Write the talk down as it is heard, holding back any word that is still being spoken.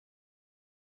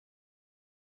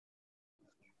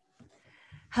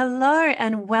Hello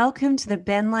and welcome to the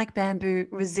Bend Like Bamboo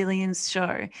Resilience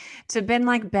Show. To bend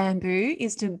like bamboo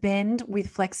is to bend with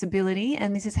flexibility,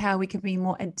 and this is how we can be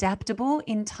more adaptable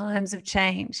in times of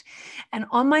change. And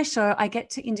on my show, I get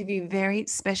to interview very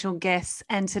special guests,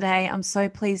 and today I'm so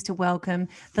pleased to welcome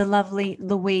the lovely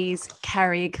Louise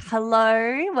Carrigg.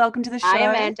 Hello, welcome to the Hi, show.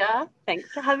 Amanda. Thanks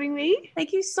for having me.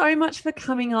 Thank you so much for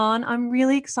coming on. I'm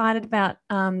really excited about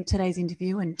today's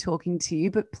interview and talking to you,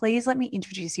 but please let me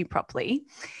introduce you properly.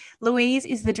 Louise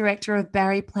is the director of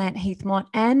Barry Plant Heathmont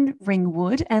and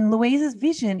Ringwood, and Louise's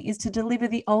vision is to deliver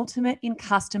the ultimate in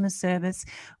customer service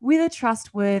with a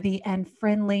trustworthy and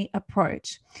friendly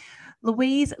approach.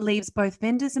 Louise leaves both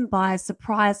vendors and buyers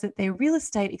surprised that their real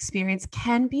estate experience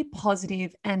can be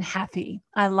positive and happy.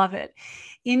 I love it.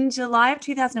 In July of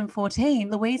 2014,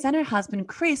 Louise and her husband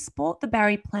Chris bought the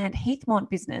Barry Plant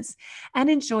Heathmont business and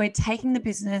enjoyed taking the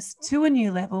business to a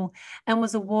new level and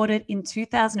was awarded in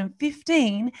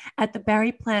 2015 at the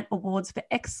Barry Plant Awards for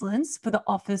Excellence for the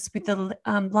office with the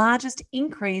largest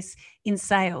increase in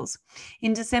sales.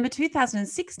 In December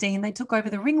 2016, they took over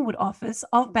the Ringwood office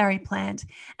of Barry Plant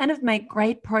and have made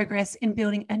great progress in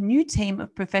building a new team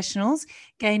of professionals,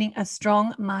 gaining a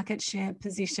strong market share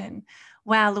position.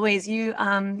 Wow, Louise, you're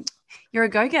a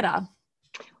go-getter.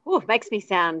 Oh, it makes me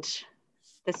sound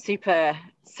the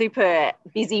super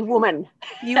busy woman.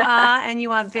 You are, and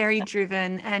you are very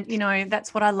driven. And,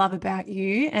 that's what I love about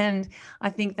you. And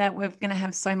I think that we're going to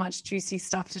have so much juicy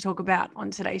stuff to talk about on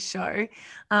today's show.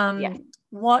 Yeah.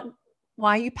 Why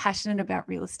are you passionate about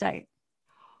real estate?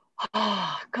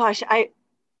 Oh, gosh, I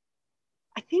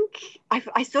think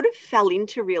I sort of fell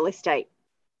into real estate,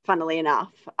 funnily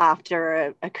enough,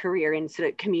 after a career in sort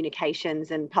of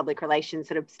communications and public relations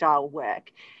sort of style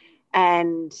work.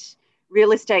 And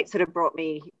real estate sort of brought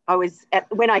me,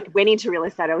 when I went into real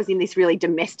estate, I was in this really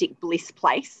domestic bliss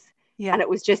place. Yeah. And it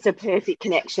was just a perfect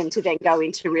connection to then go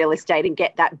into real estate and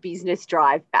get that business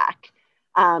drive back.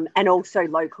 And also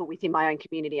local within my own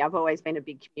community. I've always been a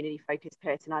big community focused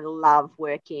person. I love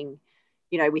working,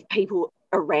 with people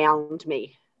around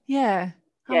me. Yeah,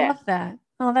 I Yeah. love that.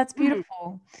 Oh, that's Mm.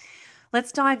 beautiful.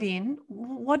 Let's dive in.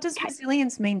 What does Okay.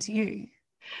 resilience mean to you?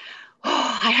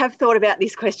 Oh, I have thought about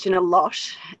this question a lot,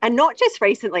 and not just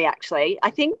recently, actually. I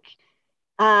think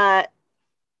uh,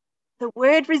 the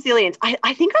word resilience,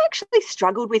 I think I actually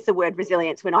struggled with the word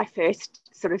resilience when I first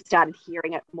sort of started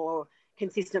hearing it more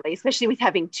consistently, especially with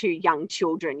having two young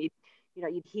children.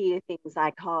 You'd hear things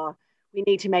like, oh, we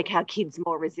need to make our kids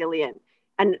more resilient.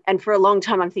 And for a long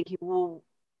time, I'm thinking, well,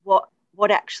 what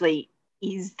actually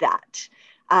is that?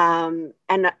 And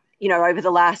over the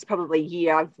last probably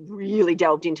year, I've really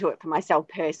delved into it for myself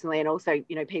personally, and also,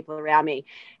 people around me.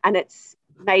 And it's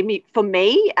made me, for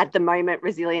me, at the moment,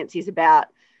 resilience is about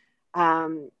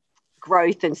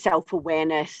growth and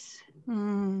self-awareness.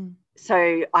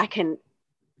 So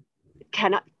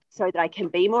so that I can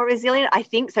be more resilient. I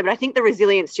think so, but I think the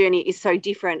resilience journey is so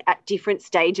different at different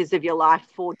stages of your life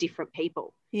for different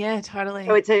people. Yeah, totally.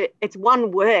 So it's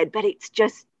one word, but it's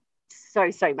just so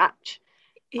much.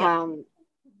 Yeah.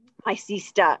 My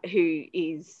sister, who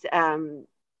is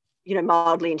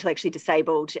mildly intellectually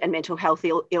disabled and mental health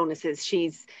illnesses,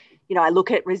 she's, I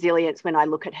look at resilience when I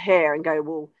look at her and go,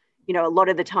 well, a lot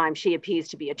of the time she appears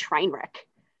to be a train wreck.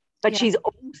 But she's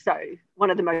also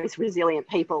one of the most resilient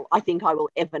people I think I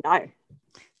will ever know.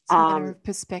 It's a matter of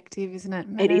perspective, isn't it?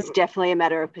 It is definitely a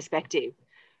matter of perspective.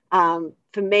 For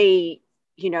me,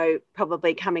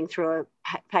 probably coming through a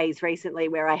phase recently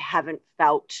where I haven't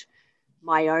felt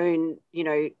my own,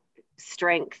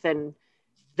 strength, and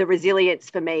the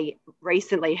resilience for me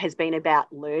recently has been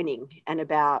about learning and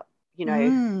about,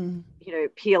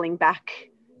 peeling back,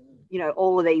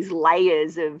 all of these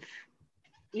layers of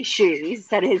issues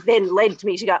that has then led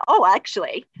me to go, oh,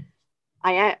 actually,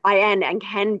 I am and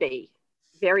can be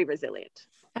very resilient.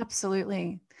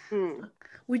 Absolutely.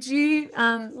 Would you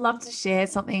love to share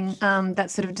something that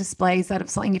sort of displays that of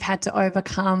something you've had to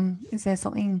overcome? Is there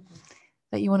something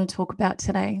that you want to talk about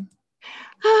today?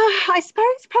 I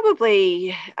suppose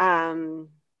probably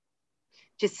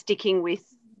just sticking with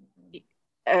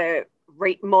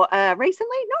more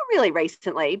recently, not really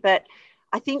recently, but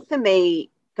I think for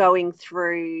me, going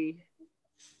through,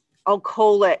 I'll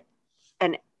call it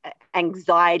an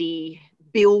anxiety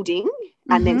building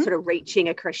and then sort of reaching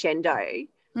a crescendo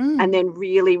and then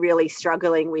really, really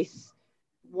struggling with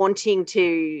wanting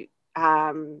to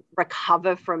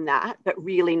recover from that, but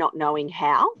really not knowing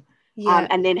how. Yeah.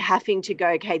 And then having to go,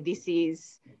 okay, this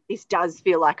does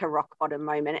feel like a rock bottom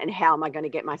moment, and how am I going to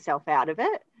get myself out of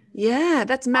it? Yeah,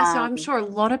 that's massive. I'm Um, sure a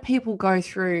lot of people go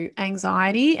through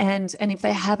anxiety, and if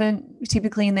they haven't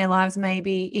typically in their lives,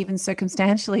 maybe even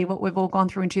circumstantially what we've all gone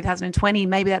through in 2020,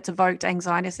 maybe that's evoked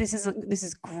anxiety. So this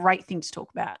is a great thing to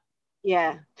talk about.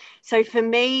 yeah. So for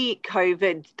me,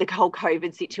 the whole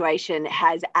COVID situation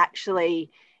has actually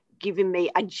given me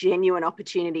a genuine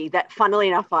opportunity that, funnily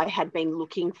enough, I had been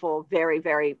looking for very,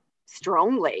 very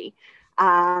strongly,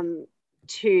 um,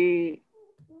 to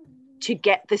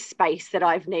get the space that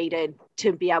I've needed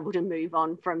to be able to move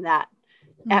on from that,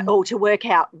 or to work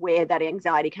out where that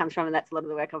anxiety comes from. And that's a lot of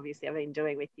the work, obviously, I've been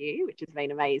doing with you, which has been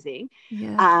amazing.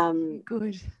 Yeah, Um,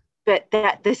 good. but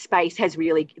that the space has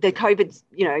really, the COVID,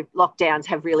 lockdowns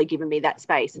have really given me that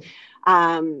space.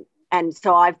 And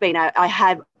so I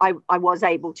was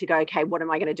able to go, okay, what am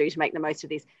I going to do to make the most of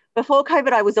this? Before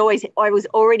COVID, I was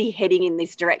already heading in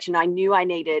this direction. I knew I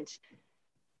needed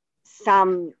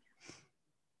some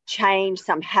change,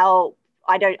 some help.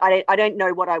 I don't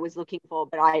know what I was looking for,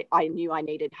 but I knew I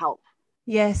needed help.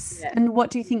 Yes. Yeah. And what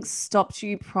do you think stopped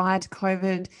you prior to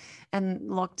COVID and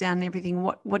lockdown and everything?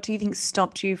 What do you think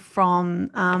stopped you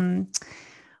from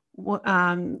what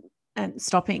and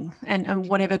stopping and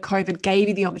whatever COVID gave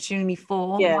you the opportunity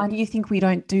for? Yeah. Why do you think we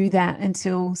don't do that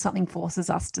until something forces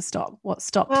us to stop? What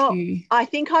stopped Well, you? I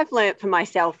think I've learned for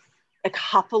myself a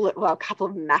couple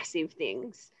of massive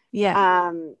things. Yeah.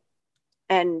 Um,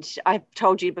 and I've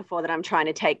told you before that I'm trying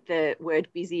to take the word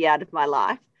busy out of my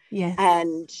life. Yes.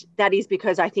 And that is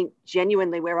because I think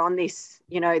genuinely we're on this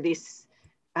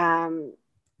um,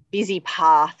 busy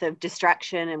path of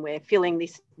distraction, and we're filling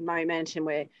this moment, and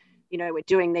we're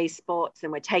doing these sports,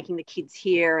 and we're taking the kids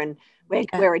here, and Yeah.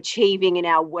 we're achieving in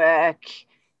our work.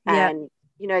 Yeah. And,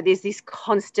 there's this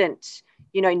constant,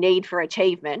 need for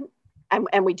achievement.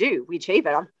 And we achieve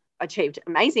it. I've achieved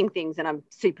amazing things, and I'm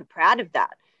super proud of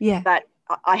that. Yeah. But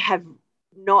I have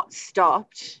not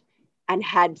stopped and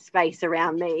had space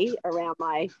around me, around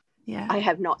my, Yeah. I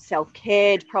have not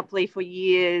self-cared properly for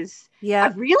years. Yeah. I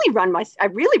really ran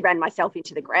myself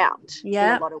into the ground in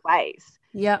Yeah. a lot of ways.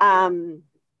 Yeah.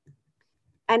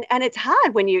 And it's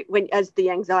hard when as the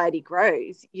anxiety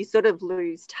grows, you sort of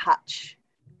lose touch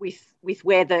with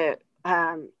where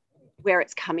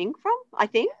it's coming from, I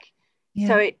think. Yeah.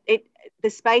 So the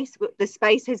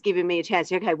space has given me a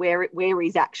chance. Okay, where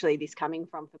is actually this coming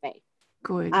from for me?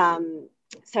 Good.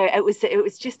 So it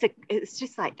was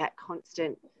just like that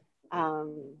constant,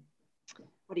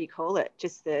 what do you call it?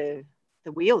 Just the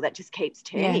wheel that just keeps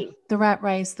Yeah, turning. the rat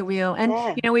race, the wheel. And,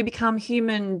 Yeah, we become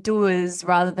human doers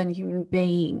rather than human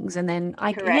beings. And then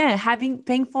correct.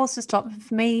 being forced to stop.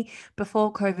 For me,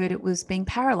 before COVID, it was being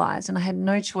paralyzed, and I had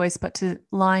no choice but to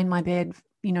lie in my bed,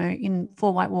 in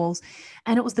four white walls.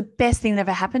 And it was the best thing that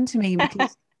ever happened to me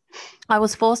because I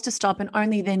was forced to stop. And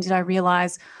only then did I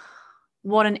realize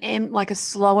what like a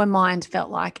slower mind felt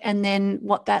like, and then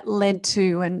what that led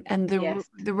to, and Yes.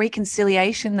 the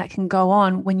reconciliation that can go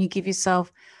on when you give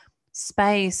yourself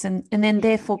space, and then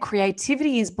therefore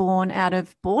creativity is born out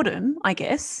of boredom, I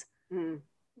guess, Mm,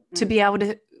 to mm, be able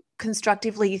to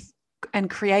constructively and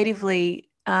creatively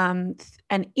and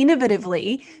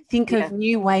innovatively think yeah. of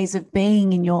new ways of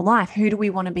being in your life. Who do we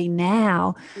want to be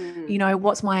now? Mm,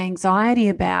 What's my anxiety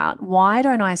about? Why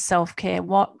don't I self-care?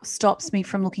 What stops me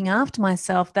from looking after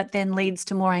myself? That then leads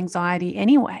to more anxiety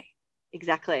anyway.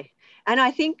 exactly. And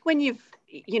I think when you've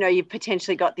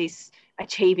potentially got this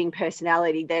achieving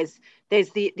personality, there's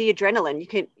the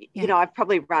adrenaline. Yeah. I've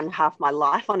probably run half my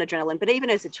life on adrenaline, but even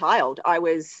as a child, I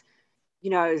was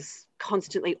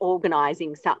constantly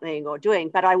organizing something or doing,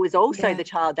 but I was also Yeah. the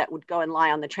child that would go and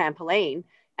lie on the trampoline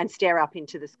and stare up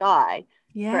into the sky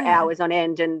for Yeah. hours on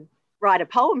end and write a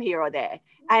poem here or there.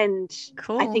 And I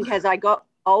Cool. think as I got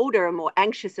older and more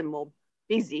anxious and more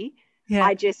busy, Yeah.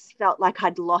 I just felt like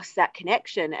I'd lost that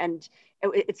connection. And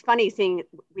it's funny seeing,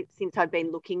 since I've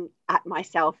been looking at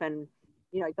myself and,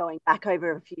 going back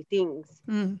over a few things,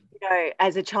 Mm.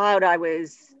 as a child, I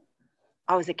was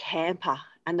a camper,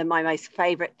 and my most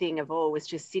favorite thing of all was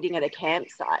just sitting at a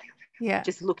campsite, Yeah.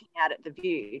 just looking out at the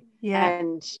view. Yeah.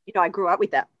 And I grew up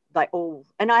with that, like all.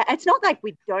 And it's not like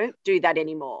we don't do that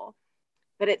anymore,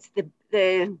 but it's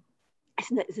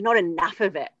it's not enough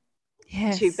of it to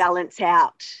Yes. balance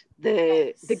out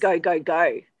the Yes. go go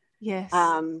go. Yes.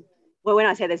 Well, when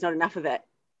I say there's not enough of it,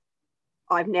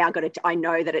 I've now got to. I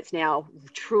know that it's now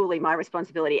truly my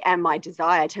responsibility and my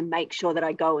desire to make sure that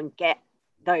I go and get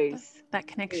those That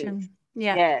things. connection.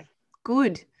 Yeah. Yeah.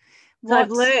 Good. So I've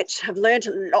What? learned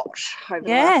a lot over the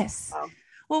last Yes. while.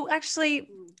 Well, actually,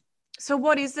 so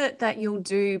what is it that you'll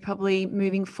do probably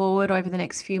moving forward over the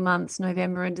next few months,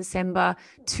 November and December,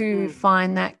 to Mm.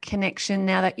 find that connection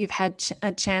now that you've had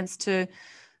a chance to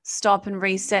stop and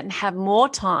reset and have more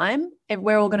time, if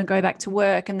we're all going to go back to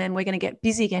work and then we're going to get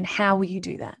busy again, how will you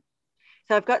do that?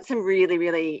 So I've got some really,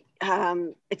 really,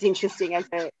 it's interesting as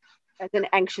an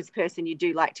anxious person, you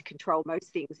do like to control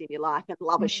most things in your life and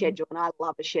love a schedule, and I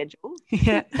love a schedule.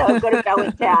 Yeah. So I've got to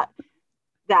balance out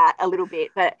that a little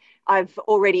bit. But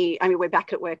we're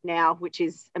back at work now, which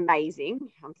is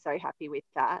amazing. I'm so happy with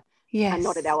that. Yes. And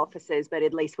not at our offices, but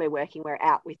at least we're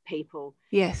out with people.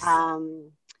 Yes.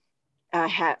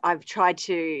 I've tried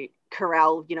to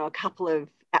corral, a couple of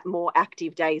more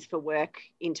active days for work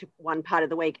into one part of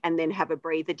the week and then have a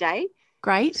breather day.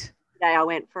 Great. Today I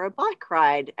went for a bike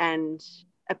ride and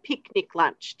a picnic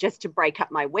lunch just to break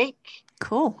up my week.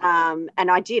 Cool. And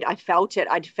I felt it.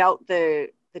 I'd felt the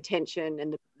tension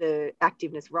and the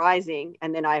activeness rising.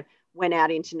 And then I went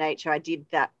out into nature. I did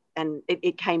that and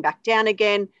it came back down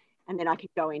again. And then I could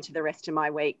go into the rest of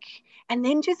my week. And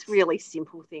then just really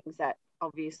simple things that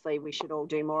obviously we should all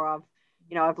do more of.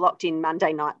 I've locked in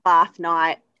Monday night bath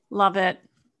night. Love it.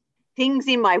 Things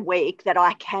in my week that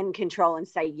I can control and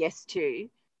say yes to,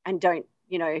 and don't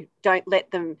let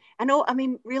them.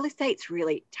 And real estate's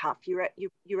really tough. You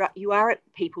are at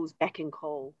people's beck and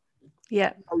call.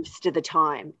 Yeah. Most of the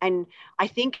time. And I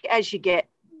think as you get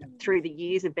through the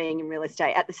years of being in real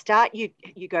estate, at the start you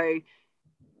go,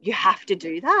 you have to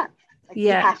do that.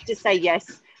 You have to say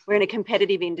yes. We're in a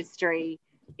competitive industry.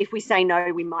 If we say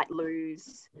no, we might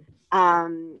lose.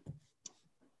 And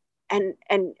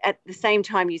at the same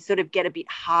time, you sort of get a bit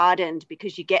hardened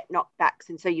because you get knockbacks.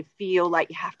 And so you feel like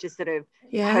you have to sort of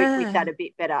cope with that a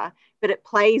bit better. But it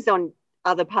plays on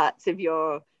other parts of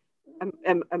your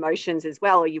emotions as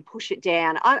well, or you push it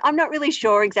down. I'm not really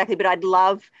sure exactly, but I'd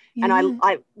love, and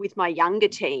I with my younger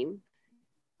team,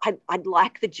 I'd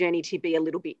like the journey to be a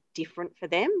little bit different for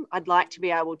them. I'd like to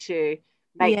be able to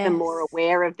make them more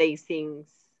aware of these things.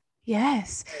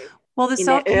 Yes. Well, in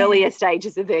the earlier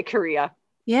stages of their career.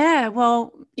 Yeah.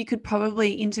 Well, you could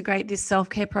probably integrate this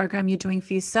self-care program you're doing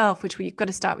for yourself, which you've got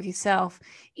to start with yourself,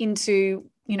 into,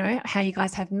 how you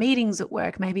guys have meetings at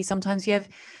work. Maybe sometimes you have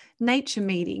nature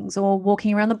meetings or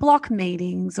walking around the block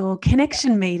meetings or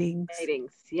connection meetings.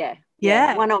 Yeah.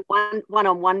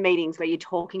 One-on-one meetings where you're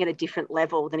talking at a different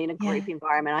level than in a group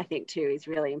environment, I think too is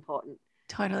really important.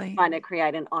 Totally. Trying to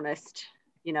create an honest,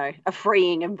 a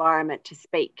freeing environment to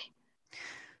speak.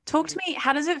 Talk to me,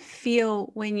 how does it feel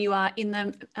when you are in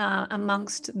the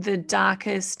amongst the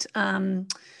darkest, when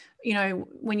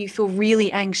you feel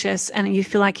really anxious and you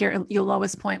feel like you're at your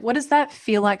lowest point? What does that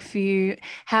feel like for you?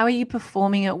 How are you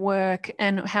performing at work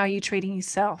and how are you treating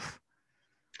yourself?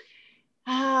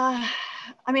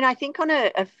 I think on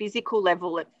a physical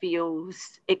level,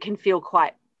 it can feel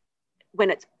quite,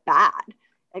 when it's bad,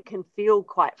 it can feel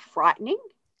quite frightening.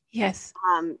 Yes.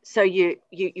 So you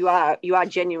are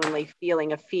genuinely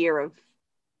feeling a fear of,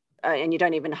 and you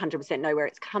don't even 100% know where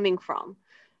it's coming from.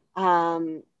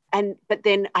 But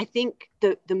then I think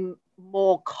the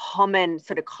more common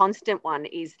sort of constant one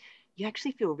is you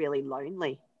actually feel really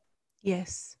lonely.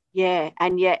 Yes. Yeah,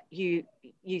 and yet you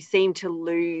seem to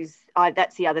lose.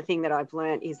 That's the other thing that I've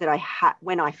learned is that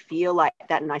when I feel like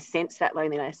that and I sense that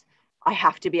loneliness, I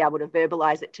have to be able to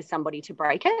verbalize it to somebody to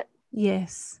break it.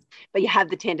 Yes. But you have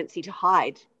the tendency to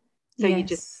hide. So you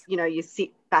just, you sit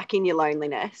back in your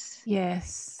loneliness.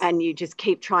 Yes. And you just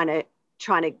keep trying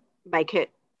to make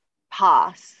it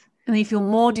pass. And then you feel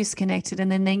more disconnected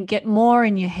and then get more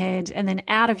in your head and then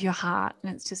out of your heart.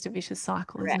 And it's just a vicious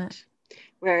cycle, Correct. Isn't it?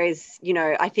 Whereas,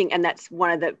 I think, and that's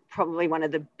probably one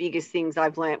of the biggest things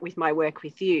I've learnt with my work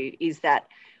with you is that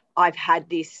I've had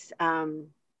this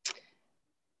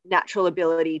natural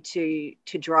ability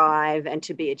to drive and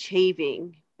to be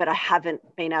achieving, but I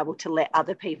haven't been able to let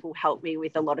other people help me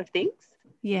with a lot of things.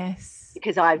 Yes.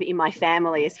 Because in my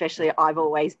family, especially, I've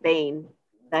always been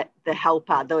the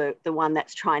helper, the one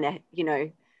that's trying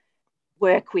to,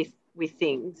 work with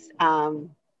things.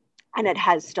 And it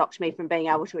has stopped me from being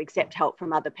able to accept help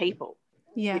from other people,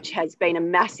 which has been a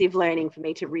massive learning for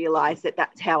me to realise that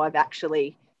that's how I've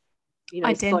actually,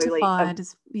 identified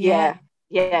as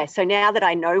Yeah. So now that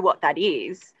I know what that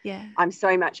is, I'm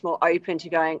so much more open to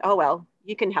going, oh, well,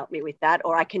 you can help me with that,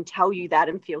 or I can tell you that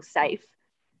and feel safe.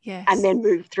 Yes. And then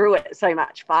move through it so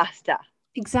much faster.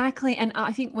 Exactly. And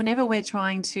I think whenever we're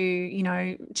trying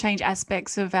to, change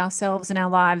aspects of ourselves and our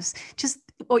lives, just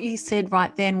what you said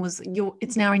right then was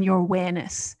it's now in your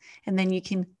awareness. And then you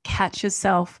can catch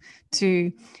yourself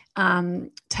to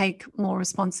take more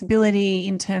responsibility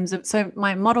in terms of, so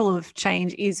my model of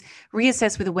change is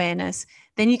reassess with awareness,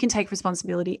 then you can take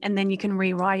responsibility and then you can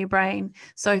rewire your brain.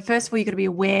 So first of all, you've got to be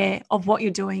aware of what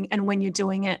you're doing and when you're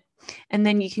doing it. And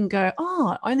then you can go,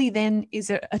 oh, only then is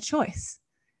it a choice.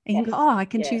 And you Yes. go, oh, I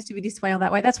can Yeah. choose to be this way or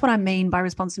that way. That's what I mean by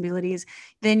responsibility is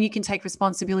then you can take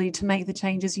responsibility to make the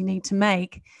changes you need to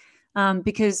make.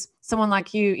 Because someone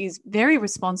like you is very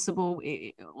responsible,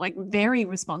 like very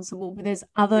responsible, but there's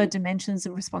other dimensions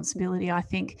of responsibility. I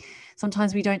think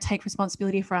sometimes we don't take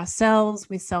responsibility for ourselves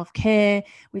with self-care,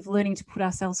 with learning to put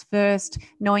ourselves first,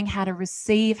 knowing how to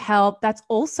receive help. That's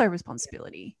also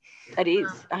responsibility. It is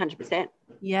 100%.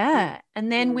 Yeah. And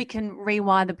then we can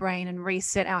rewire the brain and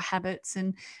reset our habits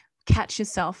and catch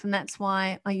yourself. And that's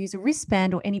why I use a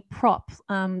wristband or any prop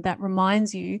that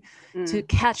reminds you to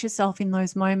catch yourself in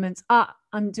those moments.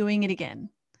 I'm doing it again.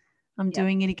 I'm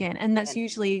doing it again. And that's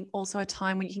usually also a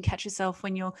time when you can catch yourself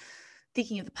when you're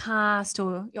thinking of the past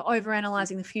or you're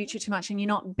overanalyzing the future too much and you're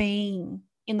not being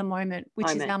in the moment, which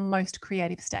is our most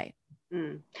creative state.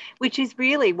 Which is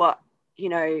really what,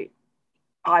 I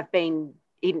had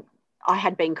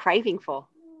been craving for.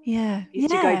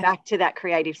 Is to go back to that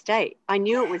creative state. I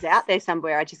knew it was out there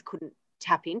somewhere. I just couldn't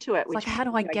tap into it. It's like, how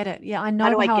do I get it? Yeah, I know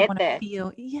how I want to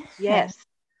feel. Yeah. Yes.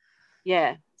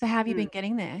 Yeah. So how have you been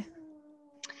getting there?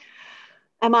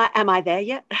 Am I there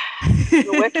yet?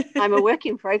 I'm a work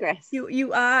in progress.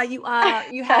 You are. You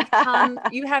have come.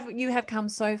 You have come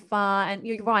so far, and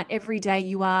you're right. Every day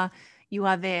you are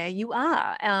there. You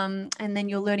are. And then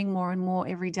you're learning more and more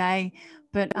every day.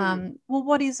 But well,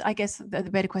 what is, I guess, the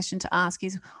better question to ask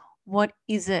is, what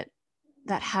is it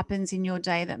that happens in your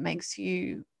day that makes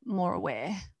you more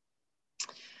aware?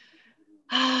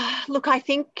 Look, I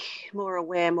think more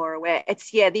aware. It's,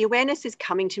 the awareness is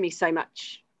coming to me so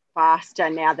much faster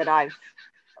now that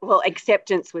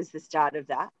acceptance was the start of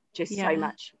that. So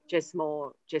much, just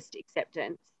more, just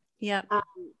acceptance. Yeah.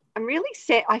 I'm really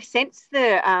I sense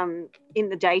in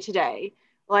the day-to-day,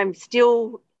 I'm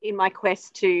still in my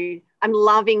quest I'm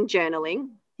loving journaling.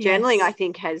 Journaling, I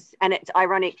think, and it's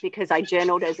ironic because I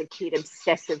journaled as a kid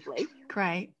obsessively.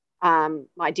 Great.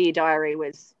 My Dear Diary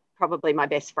was probably my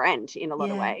best friend in a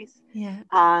lot of ways. Yeah.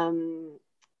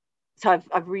 So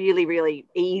I've really, really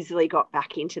easily got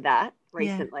back into that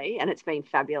recently, and it's been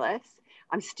fabulous.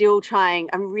 I'm still trying.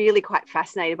 I'm really quite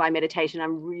fascinated by meditation.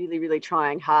 I'm really, really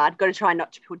trying hard. Got to try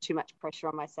not to put too much pressure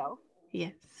on myself.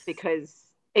 Yes. Because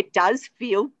it does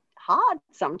feel hard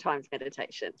sometimes,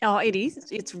 meditation. Oh, it is.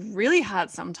 It's really hard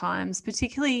sometimes,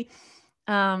 particularly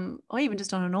or even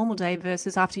just on a normal day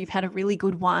versus after you've had a really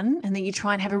good one and then you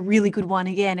try and have a really good one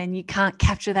again and you can't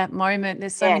capture that moment.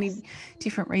 There's so many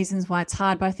different reasons why it's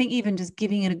hard. But I think even just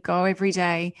giving it a go every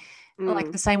day,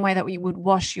 like the same way that we would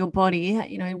wash your body,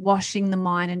 washing the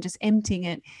mind and just emptying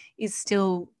it is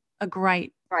still a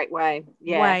great way.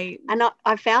 Yeah. And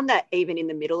I found that even in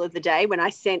the middle of the day when I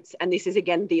sense, and this is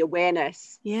again the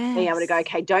awareness, being able to go,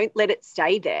 okay, don't let it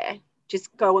stay there.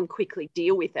 Just go and quickly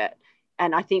deal with it.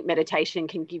 And I think meditation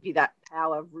can give you that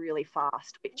power really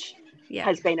fast, which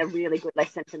has been a really good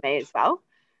lesson for me as well.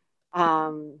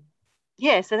 So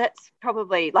that's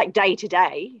probably like day to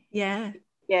day. Yeah.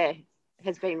 Yeah.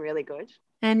 Has been really good.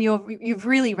 And you've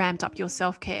really ramped up your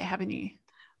self-care, haven't you?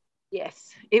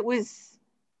 Yes. It was.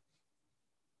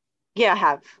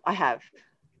 Yeah, I have.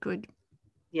 Good.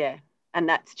 Yeah. And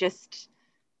that's just,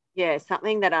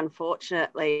 something that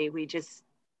unfortunately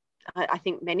I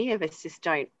think many of us just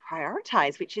don't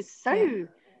prioritize, which is so,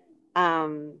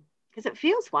 because it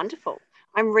feels wonderful.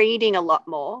 I'm reading a lot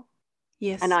more.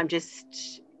 Yes. And I'm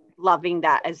just loving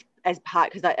that as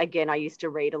part, because I used to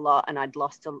read a lot and I'd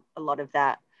lost a lot of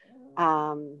that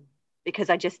because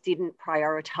I just didn't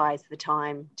prioritize the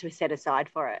time to set aside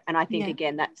for it. And I think,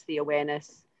 again, that's the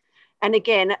awareness. And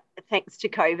again, thanks to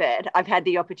COVID, I've had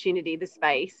the opportunity, the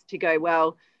space to go,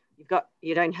 well,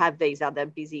 you don't have these other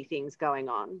busy things going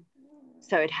on.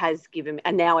 So it has given me,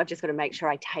 and now I've just got to make sure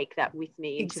I take that with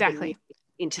me into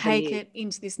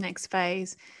this next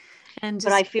phase. But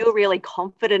I feel really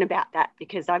confident about that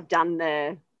because I've done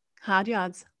the hard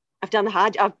yards. I've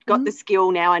got the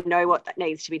skill now. I know what that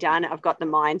needs to be done. I've got the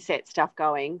mindset stuff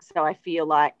going. So I feel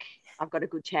like I've got a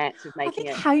good chance of making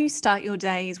it. How you start your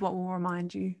day is what will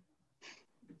remind you.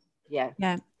 Yeah.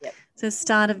 Yep. So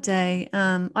start of day.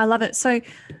 I love it. So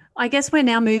I guess we're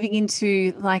now moving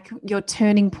into like your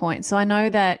turning point. So I know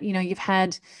that, you've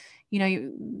had,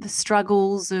 the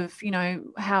struggles of,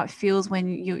 how it feels when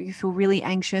you feel really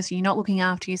anxious, you're not looking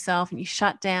after yourself and you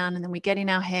shut down, and then we get in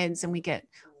our heads and we get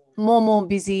more and more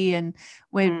busy and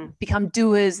we become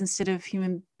doers instead of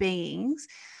human beings.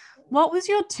 What was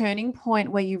your turning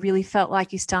point where you really felt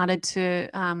like you started to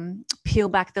peel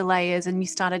back the layers and you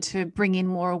started to bring in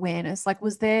more awareness? Like,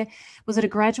 was it a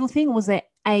gradual thing, or was there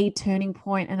a turning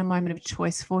point and a moment of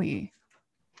choice for you?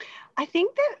 I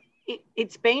think that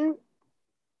it's been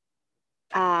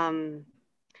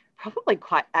probably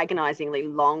quite agonizingly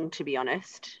long, to be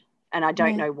honest. And I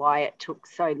don't know why it took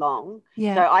so long.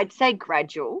 Yeah. So I'd say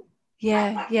gradual.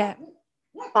 Yeah. Yeah.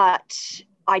 But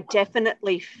I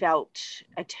definitely felt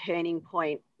a turning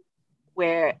point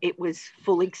where it was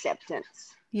full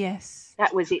acceptance. Yes.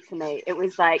 That was it for me. It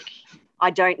was like, I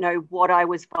don't know what I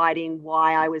was fighting,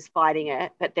 why I was fighting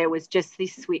it, but there was just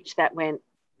this switch that went,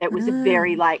 it was a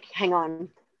very like, hang on,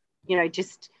 you know,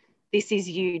 just this is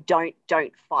you, don't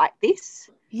fight this.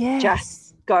 Yes.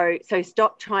 Just go. So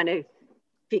stop trying to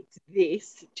fix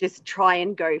this, just try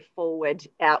and go forward,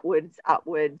 outwards,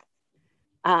 upwards,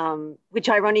 which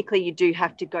ironically you do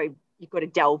have to go, you've got to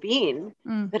delve in.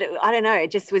 But I don't know,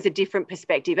 it just was a different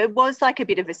perspective. It was like a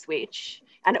bit of a switch,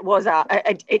 and it was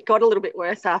it got a little bit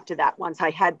worse after that. Once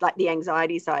I had like the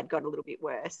anxiety side got a little bit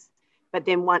worse, but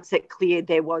then once it cleared,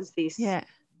 there was this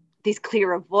this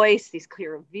clearer voice, this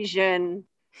clearer vision.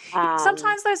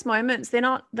 Sometimes those moments,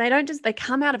 they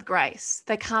come out of grace.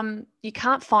 You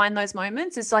can't find those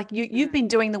moments. It's like you've been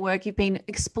doing the work, you've been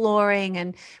exploring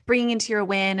and bringing into your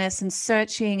awareness and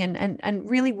searching and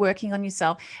really working on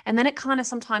yourself. And then it kind of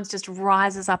sometimes just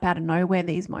rises up out of nowhere,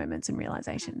 these moments and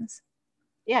realizations.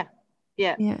 Yeah.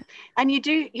 And you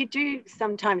do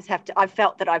sometimes have to, I've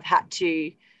felt that I've had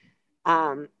to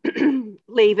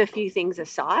leave a few things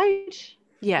aside.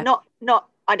 Yeah. Not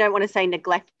I don't want to say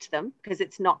neglect them, because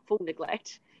it's not full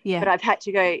neglect. Yeah. But I've had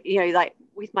to go, you know, like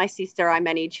with my sister, I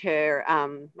manage her.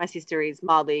 My sister is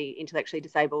mildly intellectually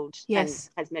disabled and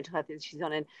has mental health. She's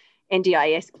on an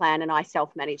NDIS plan, and I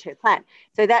self-manage her plan.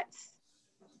 So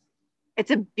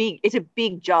it's a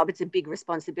big job. It's a big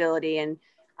responsibility. And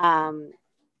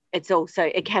it's also,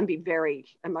 it can be very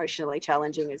emotionally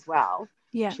challenging as well.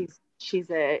 Yeah. She's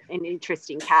an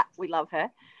interesting cat. We love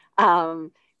her.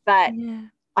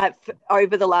 But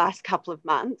over the last couple of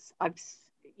months, I've,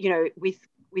 you know, with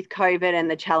COVID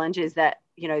and the challenges that,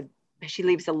 you know, she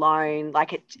lives alone,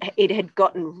 like it had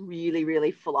gotten really,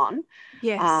 really full on.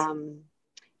 Yes.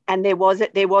 And there was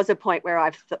a point where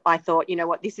I thought, you know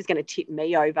what, this is going to tip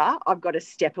me over. I've got to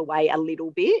step away a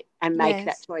little bit and make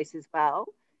that choice as well.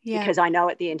 Yeah. Because I know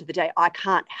at the end of the day, I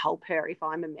can't help her if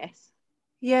I'm a mess.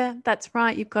 Yeah, that's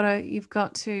right. You've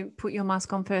got to put your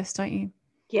mask on first, don't you?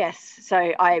 Yes. So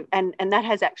and that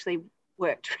has actually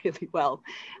worked really well.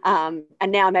 And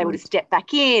now I'm able to step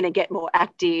back in and get more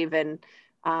active. And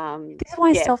this is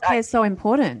why self-care is so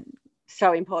important.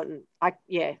 So important.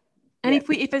 And if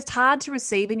it's hard to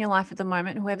receive in your life at the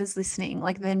moment, whoever's listening,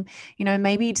 like then, you know,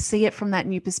 maybe to see it from that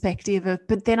new perspective of,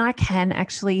 but then I can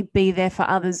actually be there for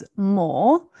others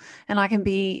more, and I can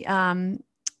be,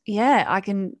 I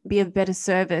can be of better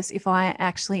service if I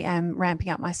actually am ramping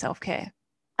up my self-care.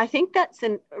 I think that's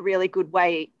a really good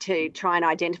way to try and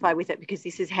identify with it, because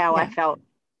this is how I felt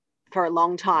for a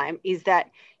long time, is that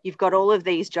you've got all of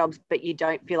these jobs, but you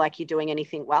don't feel like you're doing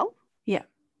anything well. Yeah.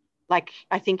 Like,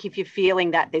 I think if you're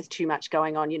feeling that there's too much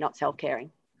going on, you're not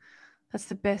self-caring. That's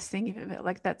the best thing you've ever,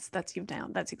 like that's you've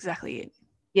down. That's exactly it.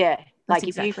 Yeah. Like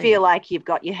if you feel like you've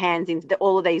got your hands in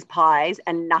all of these pies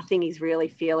and nothing is really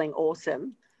feeling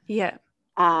awesome. Yeah.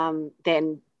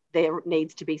 Then there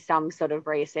needs to be some sort of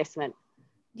reassessment.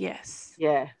 Yes.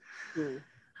 Yeah.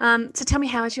 So tell me,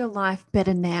 how is your life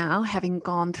better now, having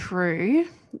gone through,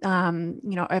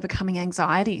 overcoming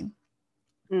anxiety?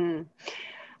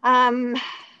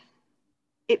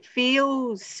 It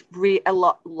feels a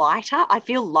lot lighter. I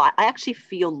actually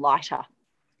feel lighter.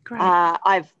 Great.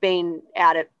 I've been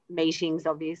out at meetings,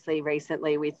 obviously,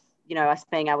 recently with, you know, us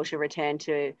being able to return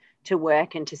to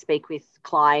work and to speak with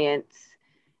clients.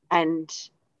 And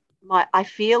I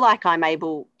feel like I'm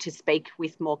able to speak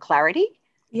with more clarity.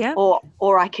 Yeah.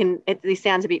 Or I can, this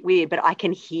sounds a bit weird, but I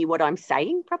can hear what I'm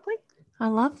saying properly. I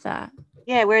love that.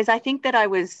 Yeah. Whereas I think that I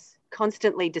was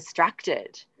constantly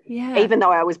distracted. Yeah. Even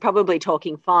though I was probably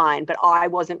talking fine, but I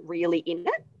wasn't really in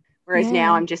it. Whereas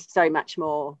now I'm just so much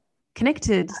more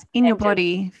connected in your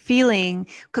body, feeling,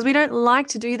 because we don't like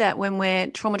to do that when we're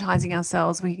traumatizing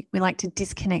ourselves. We like to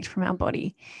disconnect from our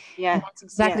body. Yeah. And that's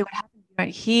exactly what happens. You don't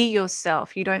hear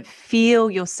yourself. You don't feel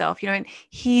yourself. You don't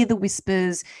hear the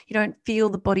whispers. You don't feel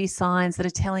the body signs that are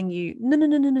telling you,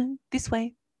 no, this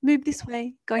way, move this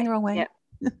way, going the wrong way. Yeah.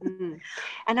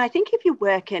 And I think if you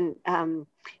work in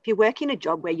a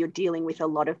job where you're dealing with a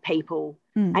lot of people,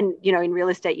 and, you know, in real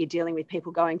estate, you're dealing with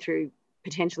people going through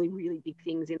potentially really big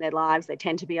things in their lives. They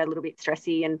tend to be a little bit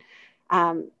stressy. And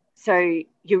so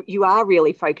you are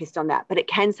really focused on that. But it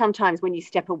can sometimes, when you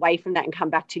step away from that and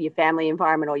come back to your family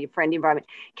environment or your friend environment,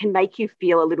 can make you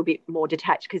feel a little bit more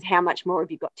detached, because how much more have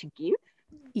you got to give?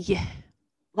 Yeah.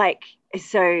 Like,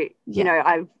 so, you know,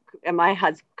 I've and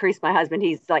Chris, my husband,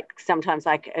 he's like sometimes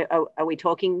like, are we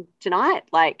talking tonight?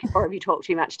 Like, or have you talked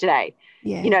too much today?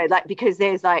 Yeah. You know, like, because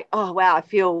there's like, oh wow, I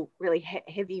feel really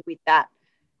heavy with that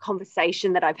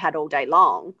conversation that I've had all day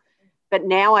long. But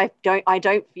now I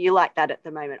don't feel like that at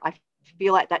the moment. I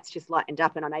feel like that's just lightened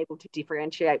up, and I'm able to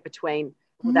differentiate between,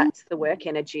 well, that's the work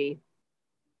energy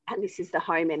and this is the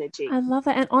home energy. I love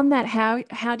that. And on that,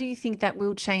 how do you think that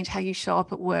will change how you show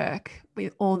up at work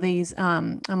with all these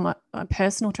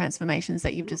personal transformations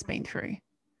that you've just been through?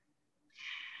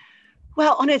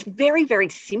 Well, on a very, very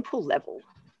simple level,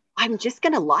 I'm just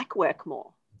going to like work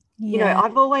more. Yeah. You know,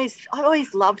 I've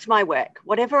always loved my work.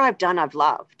 Whatever I've done, I've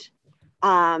loved.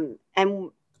 And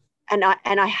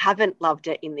I haven't loved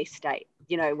it in this state,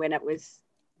 you know,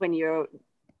 when you're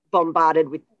bombarded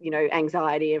with, you know,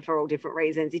 anxiety and for all different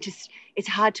reasons, it's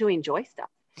hard to enjoy stuff.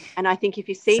 And I think if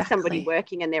you see somebody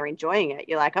working and they're enjoying it,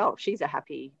 you're like, oh, she's a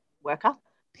happy worker.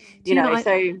 You know,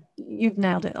 so you've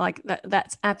nailed it. Like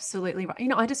that's absolutely right. You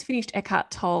know, I just finished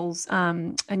Eckhart Tolle's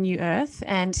A New Earth,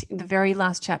 and the very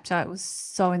last chapter, it was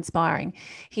so inspiring.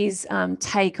 His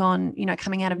take on, you know,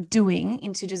 coming out of doing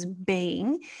into just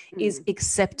being is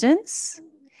acceptance,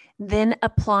 then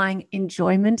applying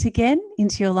enjoyment again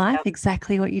into your life,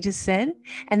 exactly what you just said.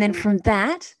 And then from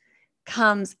that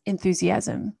comes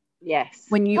enthusiasm. Yes.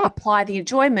 When you apply the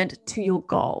enjoyment to your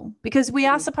goal, because we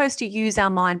are supposed to use our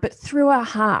mind, but through our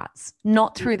hearts,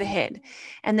 not through the head.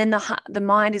 And then the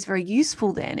mind is very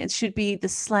useful then. It should be the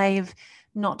slave,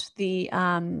 not the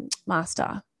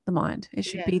master, the mind. It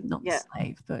should be not the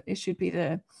slave, but it should be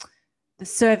the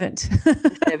servant.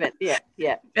 The servant,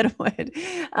 yeah. Better word.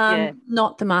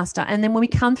 Not the master. And then when we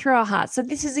come through our hearts, so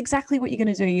this is exactly what you're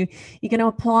going to do. You're going to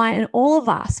apply, and all of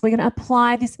us, we're going to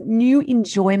apply this new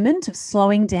enjoyment of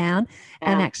slowing down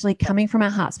and actually coming from our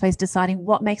heart space, deciding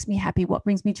what makes me happy, what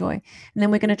brings me joy. And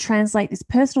then we're going to translate this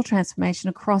personal transformation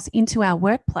across into our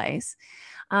workplace,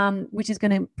 which is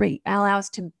going to allow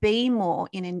us to be more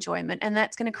in enjoyment. And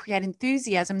that's going to create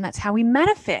enthusiasm. That's how we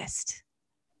manifest.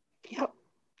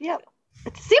 Yep.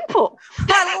 It's simple.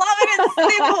 I love it. It's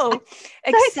simple.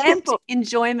 Accept, simple.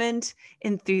 Enjoyment,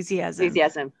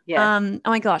 enthusiasm. Yeah. Oh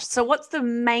my gosh. So what's the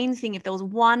main thing? If there was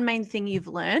one main thing you've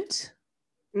learned,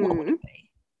 what would it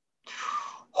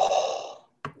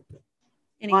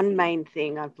be? One main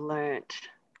thing I've learned.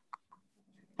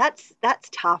 That's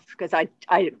tough, because I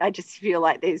just feel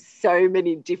like there's so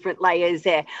many different layers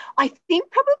there. I think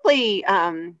probably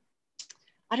I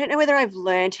don't know whether I've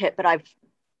learned it, but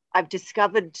I've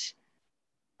discovered,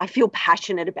 I feel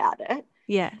passionate about it.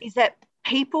 Yeah. Is that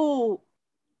people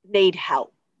need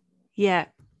help. Yeah.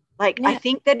 I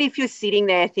think that if you're sitting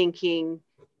there thinking,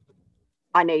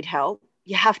 I need help,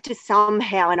 you have to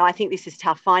somehow, and I think this is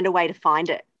tough, find a way to find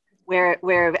it where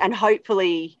and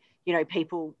hopefully, you know,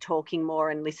 people talking more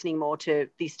and listening more to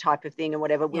this type of thing and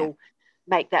whatever will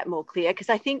make that more clear. Because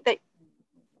I think that,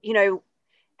 you know,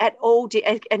 at all,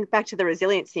 and back to the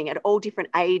resilience thing, at all different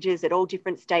ages, at all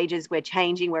different stages, we're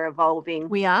changing, we're evolving.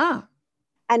 We are.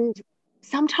 And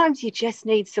sometimes you just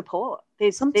need support.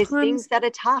 There's things that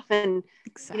are tough, and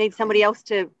you need somebody else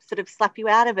to sort of slap you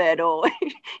out of it, or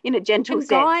in a gentle and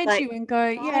sense. Guide you and go,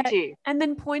 you. And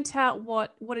then point out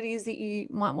what it is that you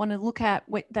might want to look at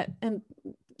and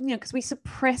you know, because we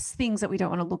suppress things that we don't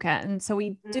want to look at. And so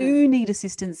we do need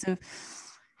assistance of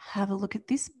have a look at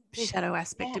this shadow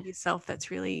aspect of yourself that's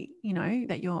really, you know,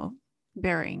 that you're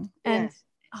burying. And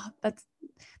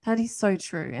that is so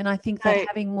true. And I think that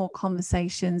having more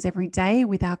conversations every day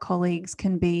with our colleagues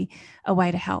can be a way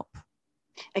to help.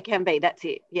 It can be. That's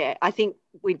it. Yeah. I think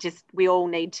we all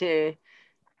need to,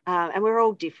 and we're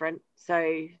all different.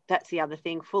 So that's the other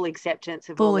thing, full acceptance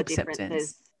of all the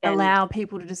differences. Allow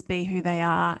people to just be who they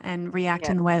are and react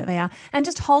in the way that they are, and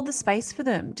just hold the space for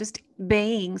them, just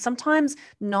being. Sometimes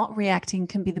not reacting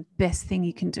can be the best thing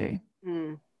you can do.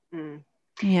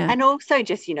 Yeah. And also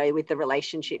just, you know, with the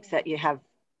relationships that you have.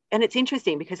 And it's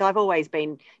interesting because I've always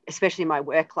been, especially in my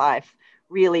work life,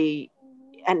 really,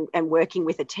 and working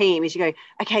with a team, is you go,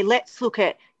 okay, let's look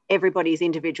at everybody's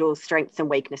individual strengths and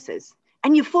weaknesses.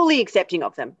 And you're fully accepting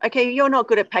of them. Okay, you're not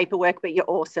good at paperwork, but you're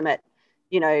awesome at,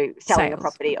 you know, selling a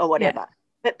property or whatever.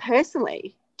 But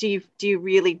personally, do you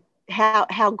really,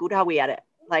 how good are we at it?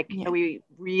 Like, are we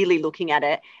really looking at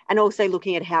it, and also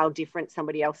looking at how different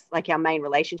somebody else, like our main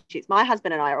relationships? My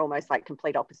husband and I are almost like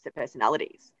complete opposite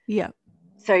personalities. Yeah.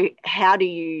 So how do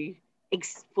you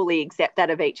fully accept that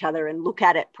of each other and look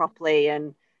at it properly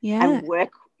and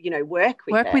work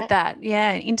with that.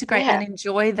 Yeah. Integrate and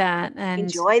enjoy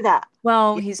that.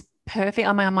 Well, he's perfect.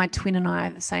 I mean, my twin and I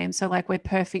are the same. So like we're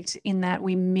perfect in that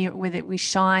we mirror with it. We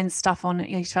shine stuff on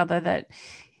each other that,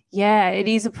 Yeah, it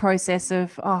is a process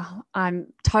of, I'm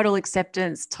total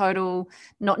acceptance, total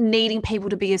not needing people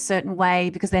to be a certain way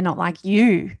because they're not like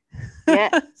you.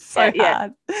 Yeah, So yeah, yeah,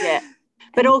 hard. yeah.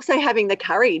 But And also having the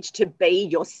courage to be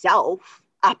yourself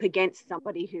up against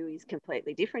somebody who is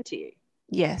completely different to you.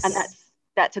 And yes.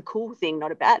 that's a cool thing,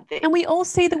 not a bad And thing. we all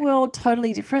see the world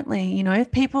totally differently. You know,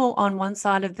 people on one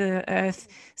side of the earth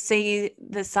see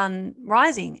the sun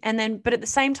rising, and then, but at the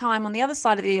same time, on the other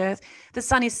side of the earth, the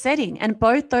sun is setting, and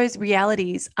both those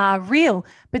realities are real.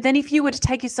 But then, if you were to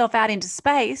take yourself out into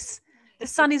space, the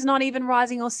sun is not even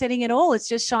rising or setting at all. It's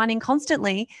just shining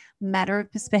constantly. Matter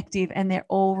of perspective, and they're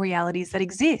all realities that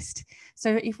exist.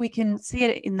 So, if we can see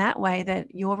it in that way,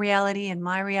 that your reality and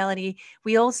my reality,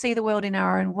 we all see the world in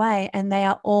our own way, and they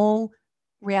are all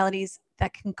realities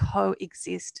that can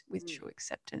coexist with Mm, true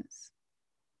acceptance.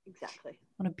 exactly.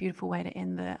 What a beautiful way to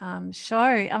end the show.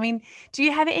 I mean, do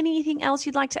you have anything else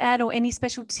you'd like to add, or any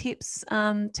special tips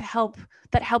to help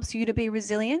that helps you to be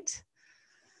resilient?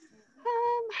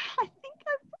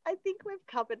 I think we've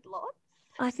covered lots.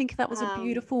 I think that was a Um,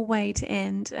 beautiful way to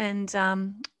end, and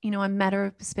a matter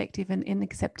of perspective and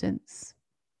acceptance.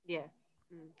 yeah.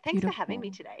 Mm. Thanks for having me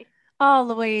Beautiful. today. Oh,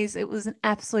 Louise, it was an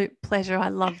absolute pleasure. I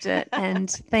loved it, and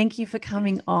thank you for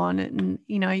coming on. And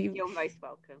You're most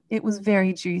welcome. it was very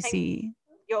Thank juicy.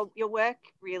 your work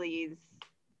really is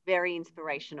very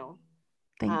inspirational.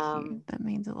 Thank you. Um, That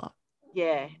means a lot.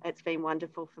 yeah, it's been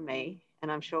wonderful for me,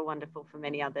 and I'm sure wonderful for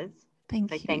many others. So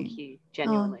Thank you. thank you Oh,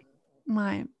 genuinely.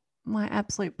 my my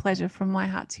absolute pleasure, from my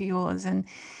heart to yours. And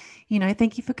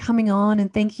thank you for coming on,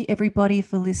 and thank you everybody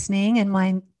for listening. And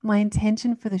my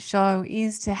intention for the show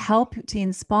is to help to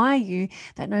inspire you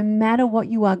that no matter what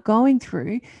you are going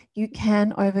through, you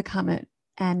can overcome it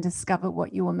and discover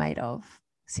what you are made of.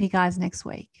 See you guys next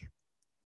week.